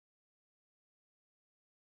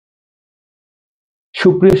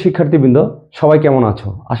সুপ্রিয় শিক্ষার্থীবৃন্দ, সবাই কেমন আছো?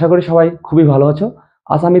 আশা করি সবাই খুবই ভালো আছো।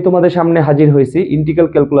 আজ আমি তোমাদের সামনে হাজির হয়েছি ইন্টিগ্রাল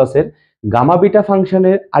ক্যালকুলাসের গামা বিটা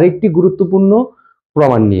ফাংশনের আরেকটি গুরুত্বপূর্ণ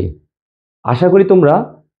প্রমাণ নিয়ে। আশা করি তোমরা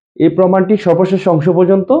এই প্রমাণটি সর্বশেষ অংশ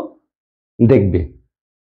পর্যন্ত দেখবে।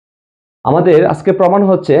 আমাদের আজকে প্রমাণ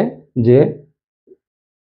হচ্ছে যে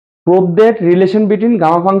prove that relation between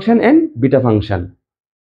gamma function and beta function,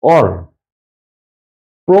 or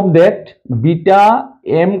prove that beta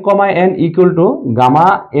m comma n equal to gamma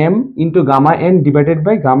m into gamma n divided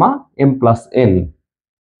by gamma m plus n।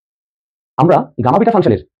 আমরা গামা বিটা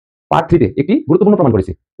ফাংশনের part 3 তে একটি গুরুত্বপূর্ণ প্রমাণ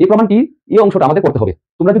করেছি। এই প্রমাণটি এই অংশটা আমাদের করতে হবে।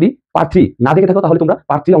 তোমরা যদি পার্ট 3 না দেখে থাকো তাহলে তোমরা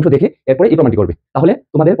পার্ট 3 অংশ দেখে এরপরে এই প্রমাণটি করবে, তাহলে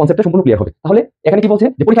তোমাদের কনসেপ্টটা সম্পূর্ণ ক্লিয়ার হবে। তাহলে এখানে কি বলছে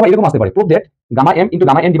যে পরীক্ষা এরকম আসতে পারে, prove that gamma m into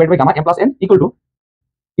gamma n divided by gamma m plus n equal to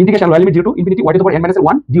integration lower limit 0 to infinity y to the power n minus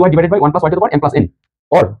 1 dy divided by 1 plus y to the power n plus n,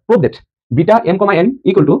 or prove that beta m comma n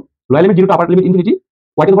equal to lower limit 0 to upper limit infinity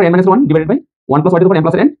y to the power n minus 1 divided by 1 plus y to the power n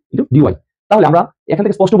plus n into dy। তাহলে আমরা এখান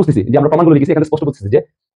থেকে স্পষ্ট বুঝতেছি যে আমরা প্রমাণগুলো লিখেছি, এখানে স্পষ্ট বুঝতেছি যে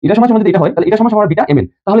এটা সমান যদি এটা হয় তাহলে এটা সমান বিটা mn।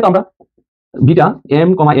 তাহলে তো আমরা beta m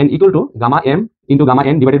comma n equal to gamma m into gamma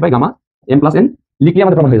n divided by gamma m plus n লিখলে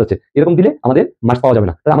আমাদের প্রমাণ হয়ে যাচ্ছে। এরকম দিলে আমাদের মার্কস পাওয়া যাবে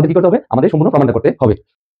না। তাহলে আমাদের কি করতে হবে? আমাদের সম্পূর্ণ প্রমাণটা করতে হবে।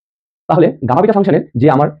 তাহলে গামা বিটা ফাংশনের যে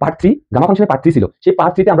আমার পার্ট 3 গামা ফাংশনের পার্ট 3 ছিল, সেই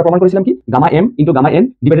পার্ট 3 তে আমরা প্রমাণ করেছিলাম কি gamma m into gamma n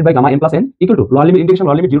divided by gamma m plus n equal to lower limit integration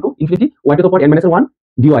lower limit 0 to infinity y to the power n minus 1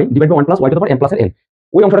 dy divided by 1 plus y to the power n plus n।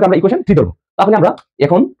 ওই অংশটাকে আমরা equation 3 ধরব। তাহলে আমরা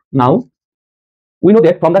এখন নাও we know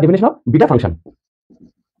that from the definition of beta function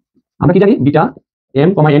আমরা কি জানি beta m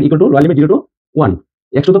comma n equal to lower limit 0 to 1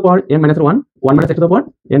 x to the power m minus 1 1 minus x to the power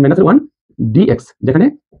n minus 1 dx, যেখানে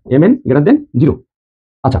mn greater than 0।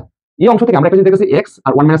 আচ্ছা, এই অংশ থেকে আমরা একটা জিনিস দেখেছি x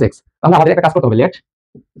আর 1 minus x। তাহলে আমাদের একটা কাজ করতে হবে, let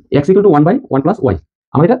x equal to 1 by 1 plus y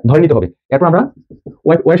আমাদের এটা ধরে নিতে হবে। এরপর আমরা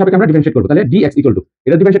y এর সাপেক্ষে আমরা ডিফারেন্সিয়েট করব। তাহলে dx equal to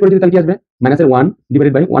এটা ডিফারেন্সিয়েট করে দিলে তাহলে কি আসবে minus এর 1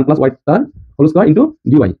 divided by 1 plus y তার হোল স্কয়ার ইনটু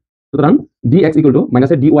dy। সুতরাং dx equal to minus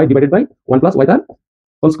এর dy divided by 1 plus y তার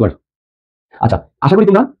হোল স্কয়ার। আচ্ছা, আশা করি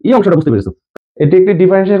তোমরা এই অংশটা বুঝতে পেরেছো। এটি একটি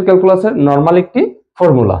ডিফারেনশিয়াল ক্যালকুলাসের নরমাল একটি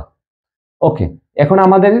ফর্মুলা। ওকে, এখন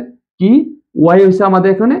আমাদের কি y হইছে আমাদের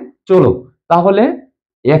এখানে। চলো তাহলে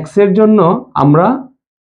x এর জন্য আমরা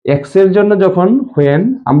x এর জন্য যখন when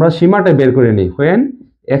আমরা সীমাটা বের করে নিই, when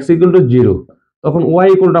x equal to 0 তখন y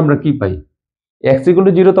equal to আমরা কি পাই, x equal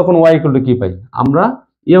to 0 তখন y equal to কি পাই, আমরা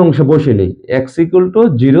এই অংশে বসে নেই x equal to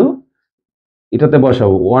 0 এটাতে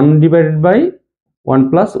বসাবো 1 divided by 1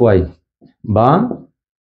 plus y বা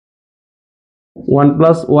 1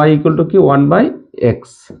 plus y equal to কি 1 by x,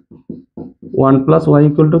 1 plus y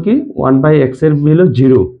equal to কি 1 by x এর ভ্যালু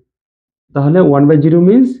 0। তাহলে 1 by 0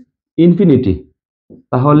 means infinity।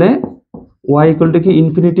 তাহলে y equal to কি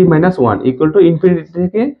infinity minus 1 equal to infinity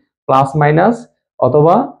থেকে প্লাস মাইনাস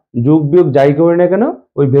অথবা যোগ বিয়োগ যাই করি না কেন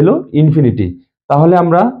ওই ভ্যালু ইনফিনিটি। তাহলে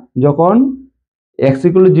আমরা যখন x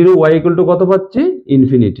equal to 0 y equal to কত পাচ্ছি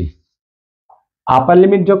ইনফিনিটি। আপার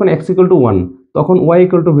লিমিট যখন x equal to 1 তখন y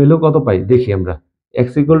equal to ভ্যালু কত পাই দেখি আমরা, x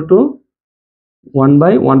equal to 1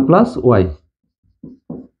 by 1 plus y,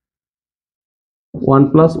 1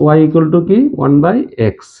 plus y equal to কি 1 by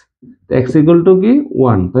x, x equal to কি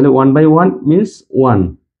 1, তাহলে 1 by 1 means 1।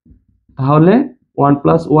 তাহলে 1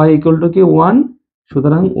 plus y equal to কি 1,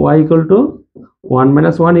 সুতরাং y equal to 1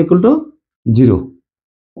 minus 1 equal to 0,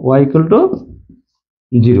 y equal to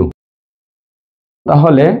 0।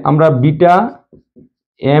 তাহলে আমরা beta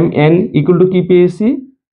m n equal to কি পেয়েছি,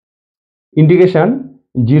 ইন্টিগ্রেশন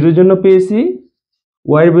 0 এর জন্য পেয়েছি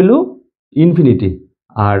y এর ভ্যালু ইনফিনিটি,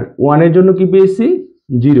 আর 1 এর জন্য কি পেয়েছি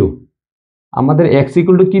 0। আমাদের x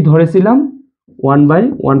equal to কি ধরেছিলাম 1 by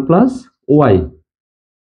 1 plus y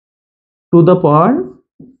to the power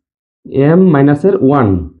m minus এর 1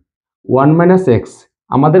 1 minus x।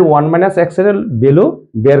 আমাদের 1 minus x এর ভ্যালু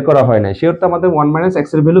বের করা হয় না, সেহেতু আমাদের 1 minus x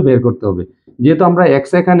এর ভ্যালু বের করতে হবে। যেহেতু আমরা x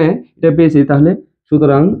এখানে এটা পেয়েছি, তাহলে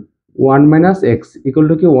সুতরাং 1 minus x equal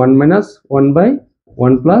to কি 1 minus 1 by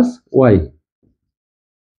 1 plus y।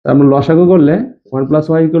 আমরা লসাগু করলে 1 plus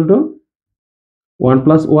y equal to 1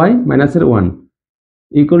 plus y minus এর 1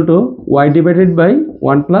 equal to y divided by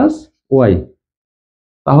 1 plus y।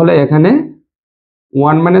 তাহলে এখানে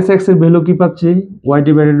 1 minus x এর ভ্যালু কি পাচ্ছি y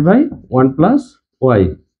divided by 1 plus y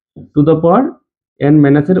to the power n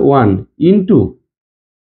minus এর 1 ইনটু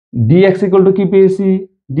dx equal to কি পেয়েছি,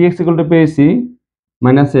 dx equal to পেয়েছি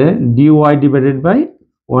minus A dy divided by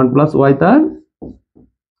 1 plus y তার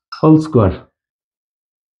whole square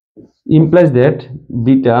implies that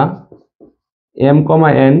beta m comma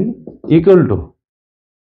n equal to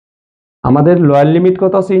আমাদের lower limit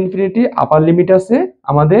কত আছে infinity, আপার limit আছে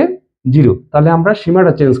আমাদের 0। তাহলে আমরা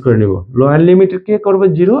সীমাটা চেঞ্জ করে নেব, লোয়ার লিমিট কি করব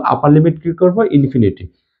 0, আপার লিমিট কি করব ইনফিনিটি।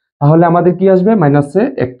 তাহলে আমাদের কি আসবে মাইনাসে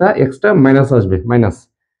একটা এক্সট্রা মাইনাস আসবে, মাইনাস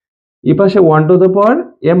এই পাশে 1 to the power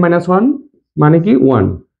m minus 1 মানে কি 1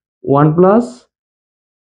 1 plus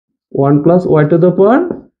y to the power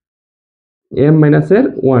m minus এর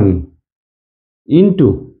 1 into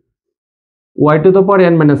y to the power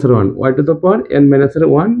n minus এর 1 y to the power n minus এর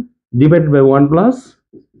 1 divide by 1 plus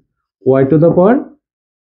y to the power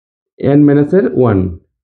n minus এর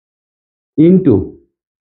 1 into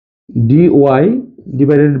dy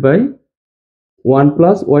divided by 1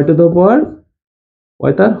 plus y to the power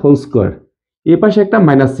y তার whole square. এই পাশে একটা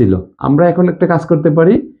minus ছিল, আমরা এখন একটা কাজ করতে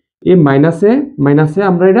পারি, এই মাইনাসে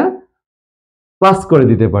আমরা এটা প্লাস করে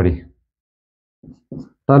দিতে পারি।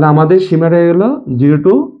 তাহলে আমাদের সীমা রয়ে গেল 0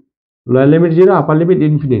 টু লোয়ার লিমিট 0 আপার লিমিট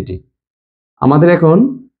ইনফিনিটি। আমাদের এখন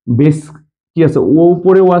বেস কি আছে, ও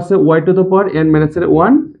উপরে ও আছে y to the power n minus এর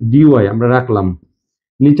 1 dy আমরা রাখলাম,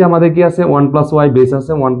 নিচে আমাদের কি আছে 1 প্লাস y, বেস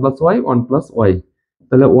আছে 1 প্লাস y 1 প্লাস y,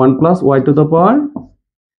 তাহলে 1 plus y to the power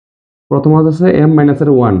প্রথম আছে m মাইনাস এর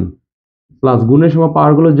 1 প্লাস গুণের সময়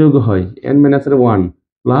পাওয়ার গুলো যোগ হয় n মাইনাস এর 1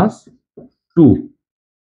 প্লাস 2,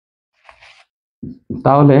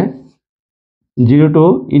 তাহলে 0 to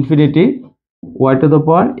infinity y to the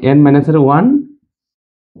power n minus এর 1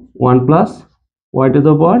 1 plus y to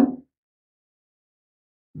the power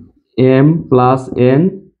m plus n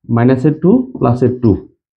minus এর 2 প্লাস এর 2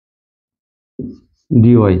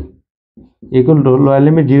 dy equal to lower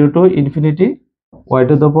limit 0 to infinity y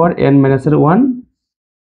to the power n minus এর 1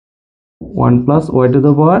 1 plus y to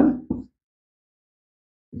the power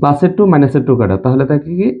plus এর 2 minus এর 2 কাটা, তাহলে থাকে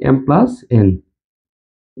কি m প্লাস n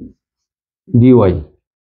dy।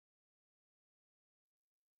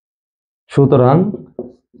 সুতরাং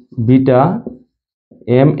beta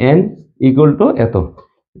m n equal to এত,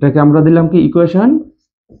 এটাকে আমরা দিলাম কি ইকুয়েশন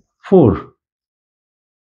 4।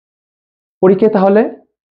 পরীক্ষায় তাহলে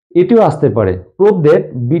এটিও আসতে পারে, prove that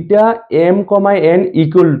beta m, n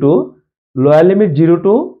equal to lower limit 0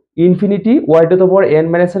 to infinity y to the power n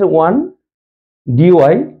minus এর 1 dy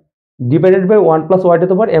divided by 1 plus y to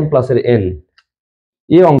the power m plus এর n।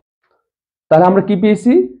 এই অঙ্ক তাহলে আমরা কি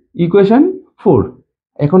পেয়েছি ইকুয়েশন 4।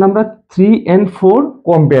 এখন আমরা 3 and 4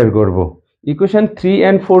 কম্পেয়ার করব। ইকুয়েশন 3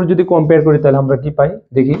 and 4 যদি কম্পেয়ার করি তাহলে আমরা কি পাই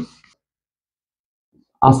দেখি।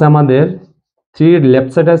 আছে আমাদের 3 এর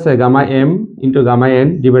লেফট সাইড আছে gamma m into gamma n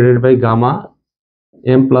divided by gamma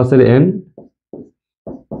m plus এর n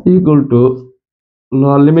equal to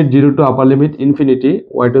lower limit 0 two upper limit infinity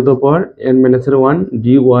y to the power n minus এর 1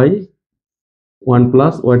 dy 1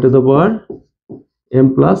 plus y to the power m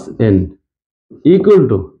plus n equal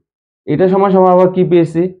to এটা সমান আবার কি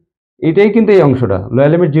পেয়েছি, এটাই কিন্তু এই অংশটা lower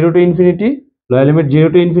limit 0 to infinity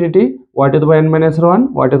y to the power n minus 1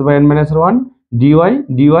 y to the power n minus 1 dy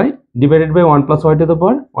divided by 1 plus y to the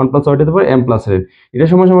power 1 plus y to the power m plus n। এটা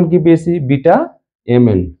সমান কি পেয়েছি beta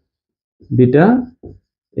mn, beta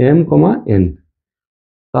m, n।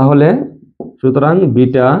 তাহলে সুতরাং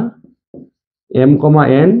beta m,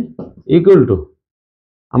 n equal to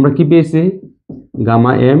আমরা কি পেয়েছি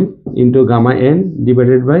gamma m into gamma n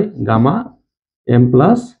divided by gamma m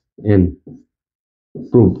plus n।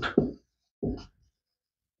 Proved.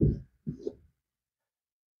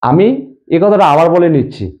 আমি এই কথাটা আবার বলে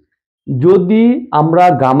নিচ্ছি, যদি আমরা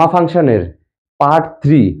গামা ফাংশনের পার্ট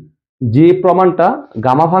 3 যে প্রমাণটা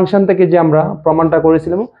গামা ফাংশন থেকে যে আমরা প্রমাণটা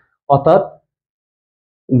করেছিলাম, অর্থাৎ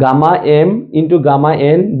gamma m into gamma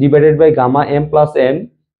n divided by gamma m plus n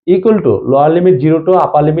equal to lower limit 0 two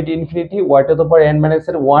upper limit infinity y to the power n minus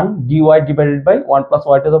এর 1 dy divided by 1 plus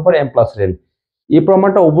y to the power m plus n। এই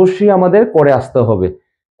প্রমাণটা অবশ্যই আমাদের করে আসতে হবে।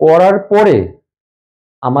 করার পরে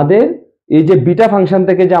আমাদের এই যে বিটা ফাংশন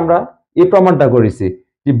থেকে যে আমরা এই প্রমাণটা করেছি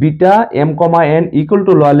যে beta m, n equal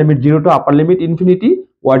to lower limit 0 two upper limit infinity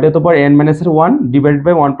y to the power n minus এর 1 divided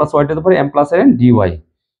by 1 plus y to the power m plus n dy,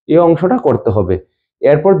 এই অংশটা করতে হবে।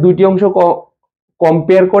 এরপর দুইটি অংশ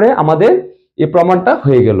কম্পেয়ার করে আমাদের এই প্রমাণটা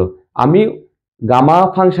হয়ে গেল। আমি গামা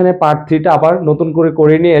ফাংশনের পার্ট 3টা আবার নতুন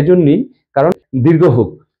করে নিয়ে এজন্যই, কারণ দীর্ঘ হোক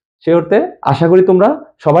সে অর্থে আশা করি তোমরা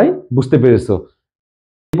সবাই বুঝতে পেরেছো।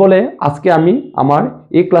 বলে আজকে আমি আমার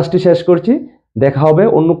এই ক্লাসটি শেষ করছি। দেখা হবে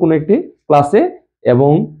অন্য কোনো একটি ক্লাসে,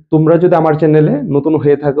 এবং তোমরা যদি আমার চ্যানেলে নতুন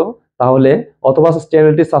হয়ে থাকো তাহলে অথবা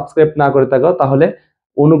চ্যানেলটি সাবস্ক্রাইব না করে থাকো তাহলে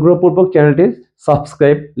অনুগ্রহপূর্বক চ্যানেলটি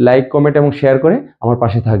সাবস্ক্রাইব, লাইক, কমেন্ট এবং শেয়ার করে আমার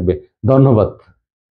পাশে থাকবে। ধন্যবাদ।